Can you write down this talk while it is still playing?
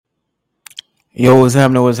Yo, what's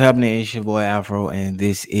happening? What's happening? It's your boy Afro, and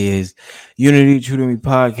this is Unity Tutoring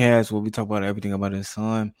Podcast, where we talk about everything about the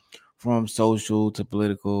sun, from social to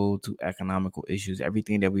political to economical issues,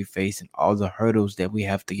 everything that we face, and all the hurdles that we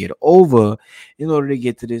have to get over in order to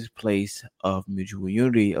get to this place of mutual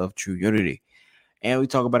unity, of true unity. And we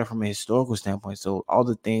talk about it from a historical standpoint. So, all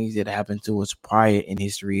the things that happened to us prior in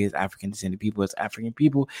history as African descended people, as African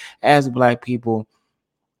people, as Black people,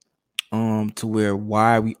 to where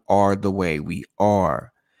why we are the way we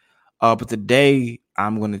are. But today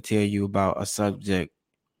I'm going to tell you about a subject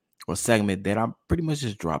or segment that I'm pretty much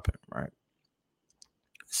just dropping, right?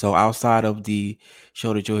 So outside of the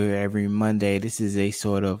show that you'll hear every Monday, this is a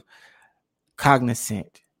sort of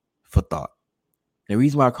cognizant for thought. The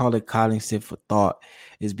reason why I call it cognizant for thought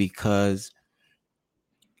is because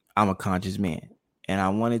I'm a conscious man. And I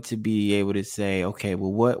wanted to be able to say, okay,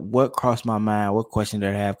 well, what crossed my mind? What question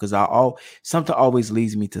did I have? Because something always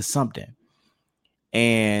leads me to something.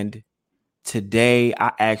 And today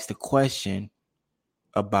I asked the question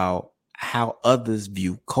about how others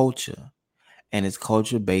view culture, and is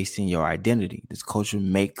culture based in your identity? Does culture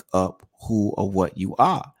make up who or what you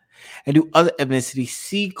are? And do other ethnicities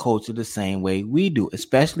see culture the same way we do,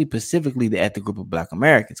 especially specifically the ethnic group of Black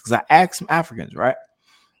Americans? Because I asked some Africans, right?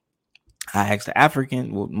 I asked the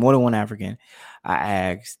African, well, more than one African. I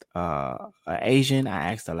asked an Asian.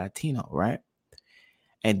 I asked a Latino, right?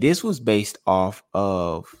 And this was based off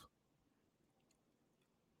of,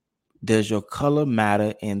 does your color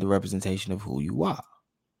matter in the representation of who you are,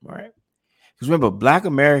 right? Because remember, Black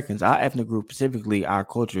Americans, our ethnic group, specifically our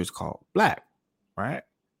culture is called Black, right?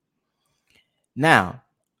 Now,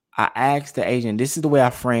 I asked the Asian, this is the way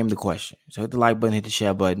I frame the question. So hit the like button, hit the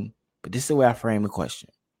share button, but this is the way I frame the question.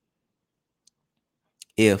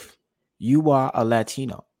 If you are a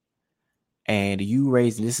Latino and you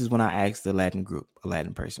raise, and this is when I asked the Latin group, a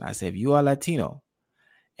Latin person, I said, if you are Latino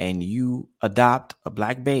and you adopt a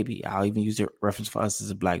Black baby, I'll even use the reference for us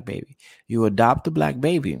as a Black baby. You adopt a Black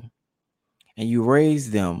baby and you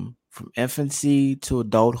raise them from infancy to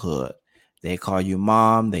adulthood. They call you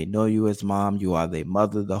mom. They know you as mom. You are their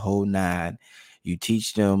mother, the whole nine. You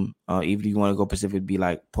teach them, even if you want to go Pacific, be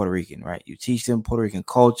like Puerto Rican, right? You teach them Puerto Rican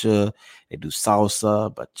culture. They do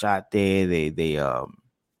salsa, bachata.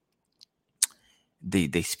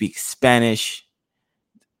 They speak Spanish,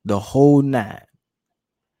 the whole nine.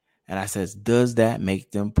 And I says, does that make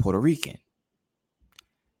them Puerto Rican?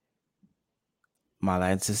 My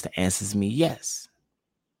Latin sister answers me yes.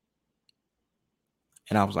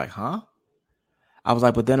 And I was like, huh? I was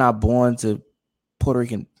like, but they're not born to Puerto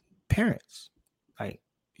Rican parents. Like,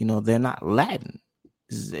 they're not Latin.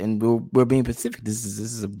 And we're being Pacific. This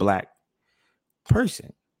is a Black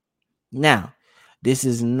person. Now, this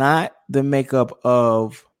is not the makeup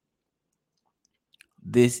of,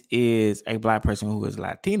 this is a Black person who is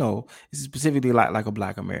Latino. This is specifically like a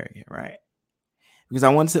Black American, right? Because I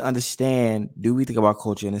wanted to understand, do we think about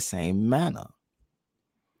culture in the same manner?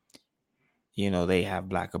 They have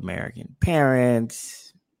Black American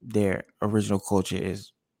parents. Their original culture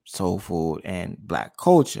is soul food and Black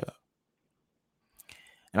culture.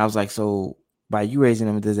 And I was like, so by you raising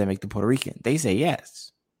them, does that make them Puerto Rican? They say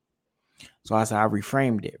yes. So I said, I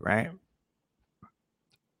reframed it, right?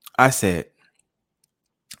 I said,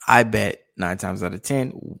 I bet 9 times out of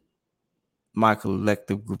 10, my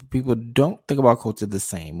collective group of people don't think about culture the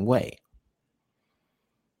same way.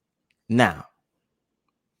 Now,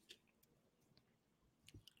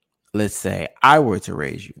 let's say I were to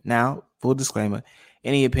raise you. Now, full disclaimer,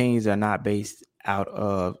 any opinions are not based out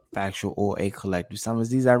of factual or a collective summons.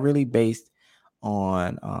 These are really based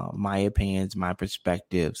on my opinions, my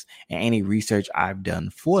perspectives, and any research I've done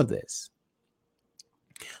for this.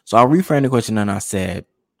 So I'll reframe the question, and I said,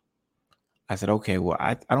 okay, well,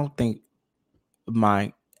 I don't think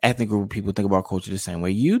my ethnic group of people think about culture the same way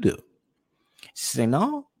you do. She said,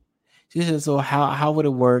 no. She said, so how would it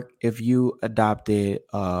work if you adopted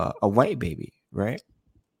a white baby, right?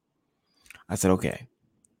 I said, okay.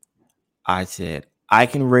 I said, I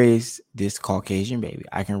can raise this Caucasian baby.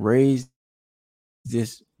 I can raise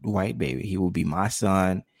this white baby. He will be my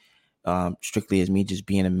son, strictly as me just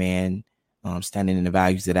being a man, standing in the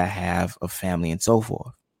values that I have of family and so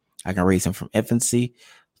forth. I can raise him from infancy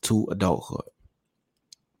to adulthood.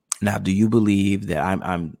 Now, do you believe that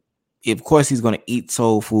I'm of course he's going to eat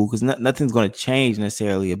soul food, because nothing's going to change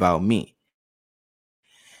necessarily about me.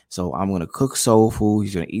 So I'm going to cook soul food.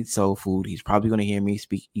 He's going to eat soul food. He's probably going to hear me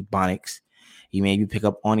speak Ebonics. He maybe pick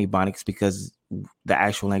up on Ebonics because the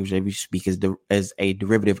actual language that we speak is a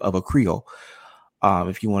derivative of a Creole.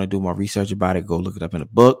 If you want to do more research about it, go look it up in a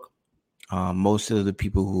book. Most of the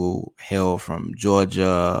people who hail from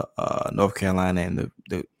Georgia, North Carolina, and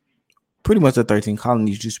the pretty much the 13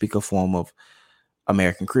 colonies do speak a form of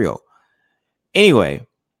American Creole. Anyway,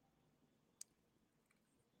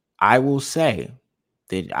 I will say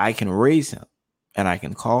that I can raise him and I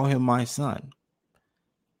can call him my son,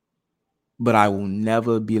 but I will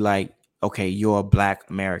never be like, okay, you're a black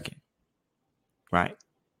American, right?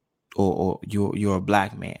 Or you're a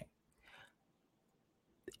black man.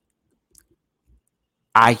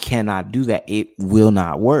 I cannot do that. It will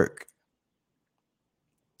not work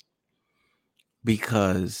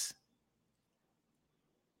because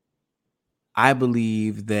I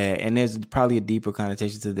believe that, and there's probably a deeper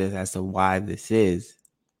connotation to this as to why this is.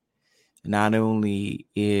 Not only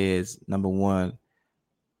is number one,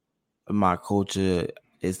 my culture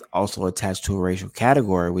is also attached to a racial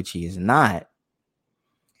category, which he is not.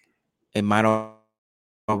 It might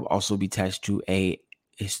also be attached to a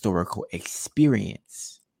historical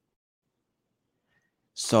experience.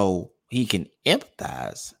 So he can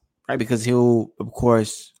empathize, right? Because he'll, of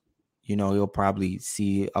course, he'll probably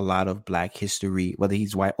see a lot of black history, whether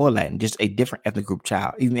he's white or Latin, just a different ethnic group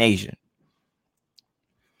child, even Asian.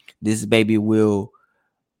 This baby will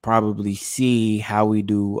probably see how we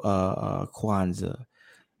do Kwanzaa,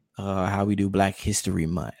 how we do Black History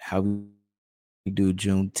Month, how we do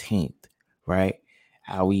Juneteenth, right?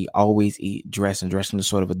 How we always eat dressing is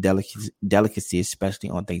sort of a delicacy, especially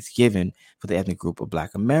on Thanksgiving for the ethnic group of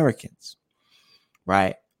Black Americans,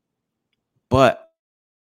 right? But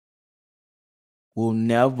we'll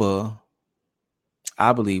never,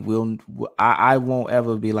 I believe, I won't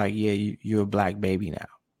ever be like, yeah, you're a black baby now,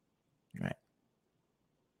 right?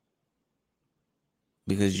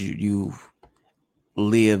 Because you've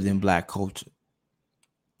lived in black culture.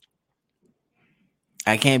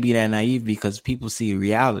 I can't be that naive because people see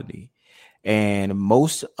reality. And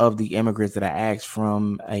most of the immigrants that I asked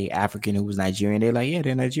from a African who was Nigerian, they're like, yeah,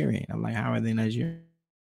 they're Nigerian. I'm like, how are they Nigerian?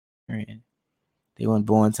 They weren't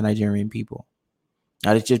born to Nigerian people.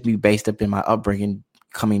 Now, it's just be based up in my upbringing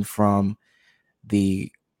coming from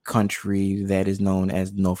the country that is known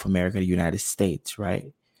as North America, the United States,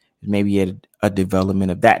 right? Maybe a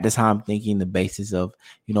development of that. That's how I'm thinking the basis of,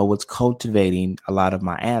 what's cultivating a lot of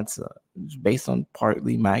my answer. It's based on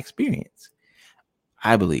partly my experience,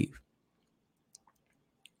 I believe.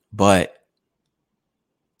 But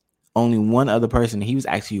only one other person, he was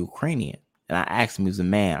actually Ukrainian. And I asked him, he was a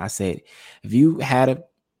man. I said, if you had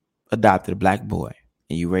adopted a black boy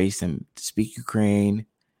and you raised him to speak Ukraine,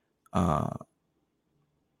 live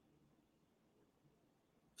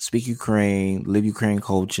Ukrainian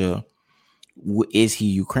culture, is he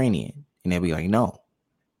Ukrainian? And they'll be like, no.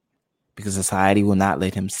 Because society will not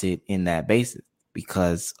let him sit in that basis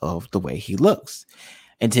because of the way he looks.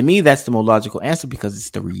 And to me, that's the more logical answer because it's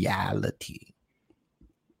the reality.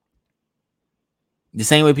 The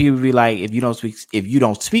same way people be like, if you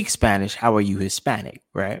don't speak Spanish, how are you Hispanic,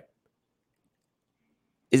 right?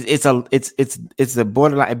 It's the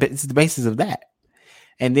borderline. It's the basis of that.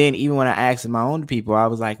 And then even when I asked my own people, I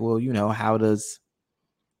was like, well, how does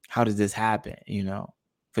this happen?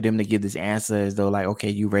 For them to give this answer as though like, okay,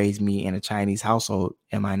 you raised me in a Chinese household.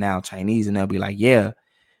 Am I now Chinese? And they'll be like, yeah.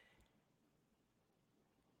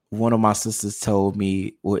 One of my sisters told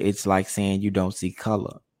me, well, it's like saying you don't see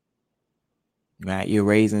color. Right? You're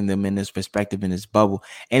raising them in this perspective, in this bubble.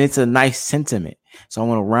 And it's a nice sentiment. So I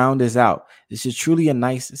want to round this out. This is truly a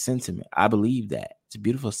nice sentiment. I believe that. It's a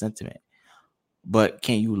beautiful sentiment. But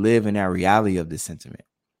can you live in that reality of this sentiment?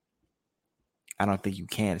 I don't think you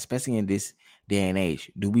can, especially in this day and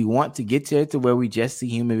age. Do we want to get to where we just see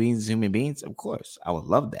human beings as human beings? Of course. I would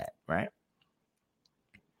love that, right?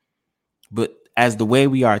 But as the way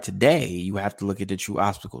we are today, you have to look at the true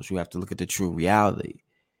obstacles. You have to look at the true reality.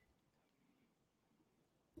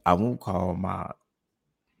 I won't call my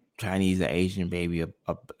Chinese or Asian baby you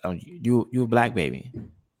a black baby.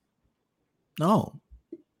 No.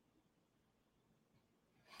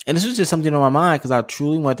 And this was just something on my mind because I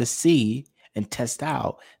truly want to see and test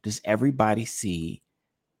out, does everybody see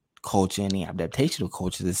culture and the adaptation of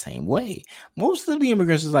culture the same way? Most of the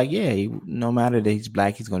immigrants is like, yeah, no matter that he's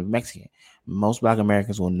black, he's going to be Mexican. Most black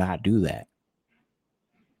Americans will not do that.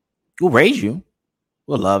 We'll raise you.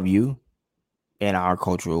 We'll love you in our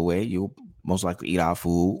cultural way. You'll most likely eat our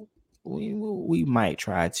food. We might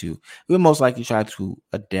try to. We'll most likely try to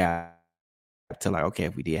adapt to like, okay,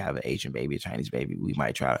 if we did have an Asian baby, a Chinese baby, we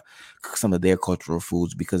might try to cook some of their cultural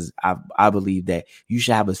foods because I believe that you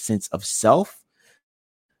should have a sense of self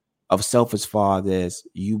as far as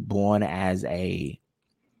you born as a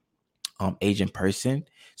Asian person,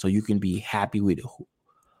 so you can be happy with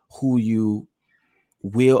who you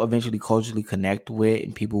will eventually culturally connect with,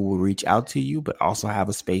 and people will reach out to you, but also have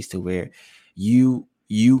a space to where you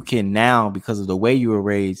can now, because of the way you were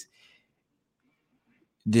raised,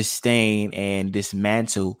 disdain and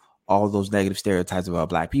dismantle all those negative stereotypes about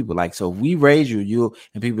black people. Like, so if we raise you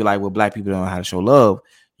and people be like, well, black people don't know how to show love,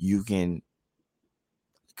 you can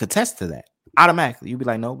contest to that automatically. You'll be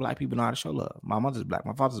like, no, black people know how to show love. My mother's black,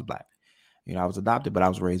 my father's black. I was adopted, but I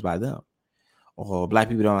was raised by them. Or black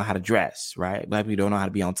people don't know how to dress, right? Black people don't know how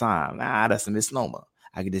to be on time. That's a misnomer.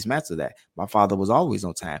 I can dismantle that. My father was always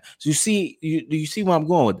on time. So do you see where I'm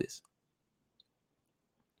going with this?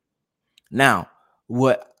 Now,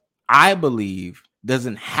 what I believe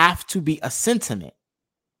doesn't have to be a sentiment,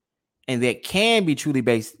 and that can be truly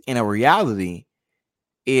based in a reality,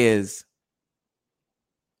 is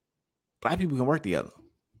black people can work together.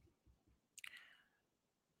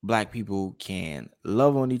 Black people can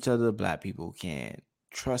love on each other. Black people can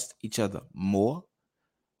trust each other more.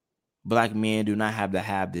 Black men do not have to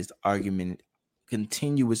have this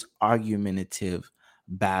continuous argumentative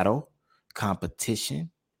battle, competition.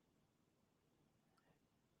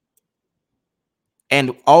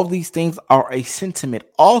 And all these things are a sentiment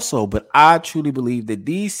also, but I truly believe that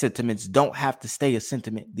these sentiments don't have to stay a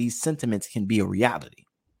sentiment. These sentiments can be a reality.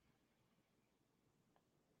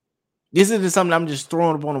 This isn't something I'm just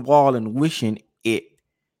throwing up on the wall and wishing it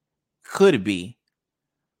could be.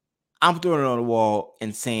 I'm throwing it on the wall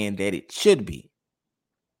and saying that it should be.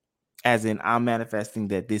 As in, I'm manifesting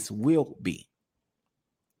that this will be.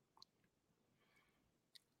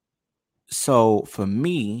 So for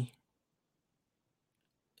me,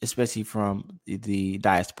 especially from the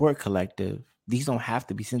diasporic collective, these don't have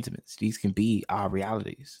to be sentiments. These can be our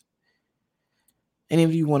realities. And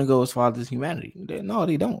if you want to go as far as humanity, no,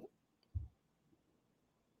 they don't.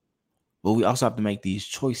 But we also have to make these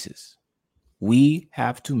choices. We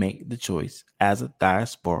have to make the choice as a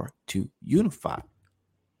diaspora to unify.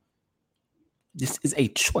 This is a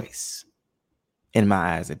choice in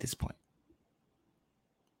my eyes at this point.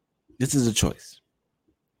 This is a choice.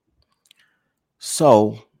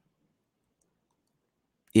 So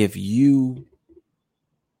if you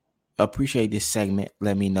appreciate this segment,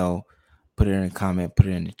 let me know. Put it in a comment, put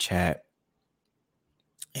it in the chat,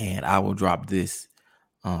 and I will drop this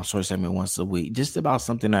short segment once a week, just about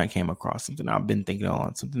something that I came across, something I've been thinking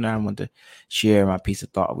on, something that I want to share my piece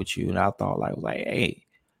of thought with you. And I thought, hey,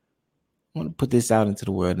 I want to put this out into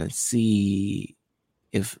the world and see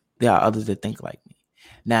if there are others that think like me.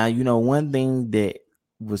 Now, one thing that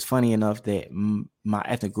was funny enough that my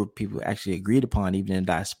ethnic group people actually agreed upon, even in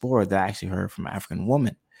diaspora, that I actually heard from an African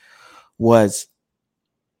woman, was,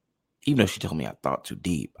 even though she told me I thought too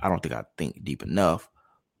deep, I don't think I think deep enough,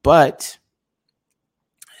 but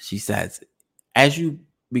she says, as you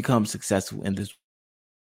become successful in this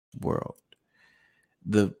world,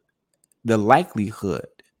 the likelihood,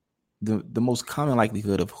 the most common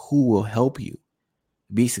likelihood of who will help you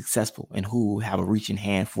be successful and who will have a reaching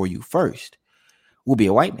hand for you first will be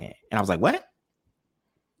a white man. And I was like, what?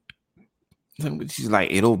 She's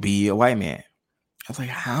like, it'll be a white man. I was like,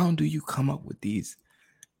 how do you come up with these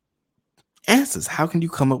answers? How can you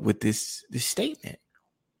come up with this statement?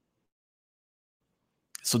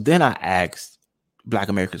 So then I asked Black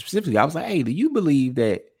Americans specifically, I was like, hey, do you believe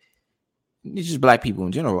that, it's just Black people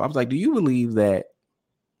in general, I was like, do you believe that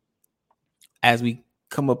as we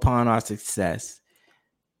come upon our success,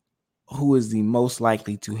 who is the most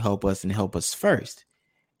likely to help us and help us first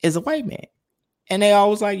is a white man? And they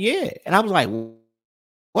all was like, yeah. And I was like,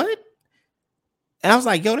 what? And I was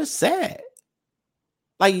like, yo, that's sad.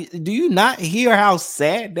 Like, do you not hear how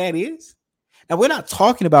sad that is? Now, we're not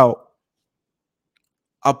talking about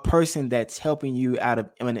a person that's helping you out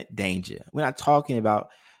of imminent danger. We're not talking about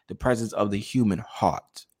the presence of the human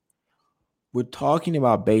heart. We're talking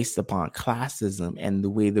about based upon classism and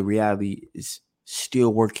the way the reality is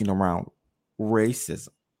still working around racism.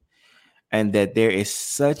 And that there is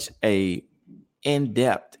such a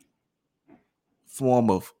in-depth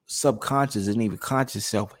form of subconscious and even conscious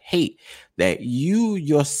self-hate that you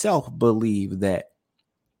yourself believe that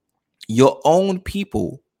your own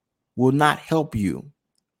people will not help you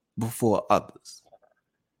before others.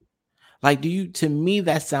 Like, to me,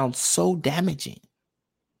 that sounds so damaging.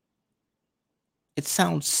 It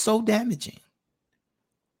sounds so damaging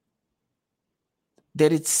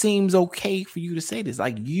that it seems okay for you to say this.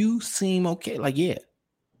 Like, you seem okay. Like, yeah.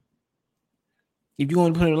 If you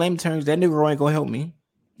want to put it in layman terms, that nigga ain't gonna help me.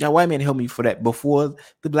 That white man helped me for that before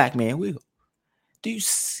the black man will. Do you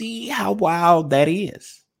see how wild that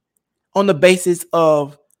is? On the basis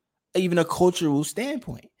of even a cultural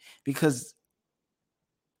standpoint. Because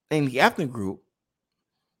in the ethnic group,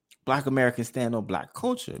 Black Americans stand on Black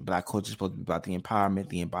culture. Black culture is supposed to be about the empowerment,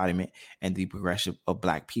 the embodiment, and the progression of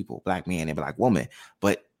Black people, Black men and Black women.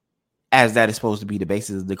 But as that is supposed to be the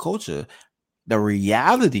basis of the culture, the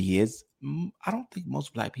reality is, I don't think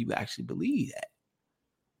most Black people actually believe that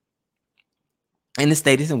in the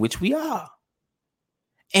status in which we are.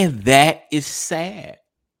 And that is sad.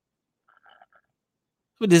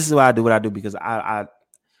 But this is why I do what I do, because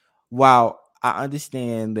while I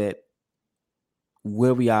understand that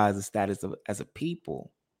where we are as a status of as a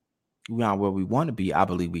people, we are where we want to be, I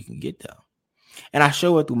believe we can get there. And I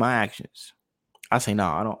show it through my actions. I say,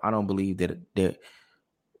 no, I don't believe that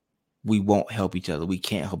we won't help each other. We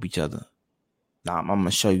can't help each other. No, I'm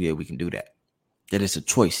gonna show you that we can do that. That it's a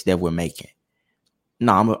choice that we're making.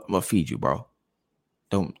 No, I'm gonna feed you, bro.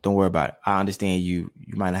 Don't worry about it. I understand you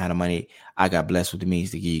might not have the money. I got blessed with the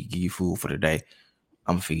means to give you food for the day.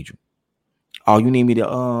 I'm gonna feed you. Oh, you need me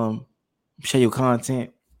to share your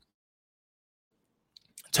content,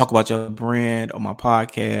 talk about your brand on my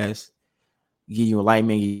podcast, give you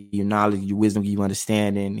enlightenment, give you knowledge, give you wisdom, give you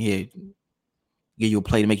understanding. Here, give you a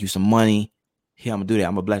play to make you some money. Here, I'm gonna do that.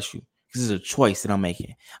 I'm gonna bless you. This is a choice that I'm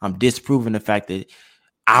making. I'm disproving the fact that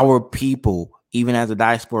our people, even as a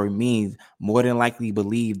diaspora means, more than likely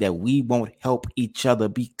believe that we won't help each other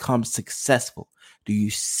become successful. Do you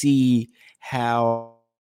see how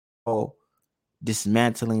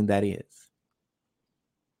dismantling that is?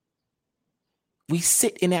 We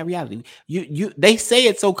sit in that reality. They say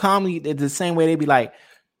it so calmly, that the same way they be like,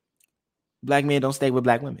 Black men don't stay with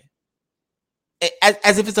Black women.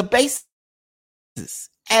 As if it's a basis.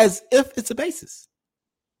 As if it's a basis.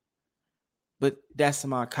 But that's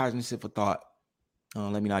my cognizant thought.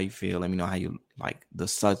 Let me know how you feel. Let me know how you like the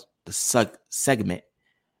segment.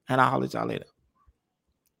 And I'll holler at y'all later.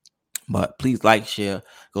 But please like, share,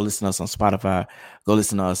 go listen to us on Spotify, go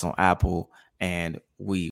listen to us on Apple, and we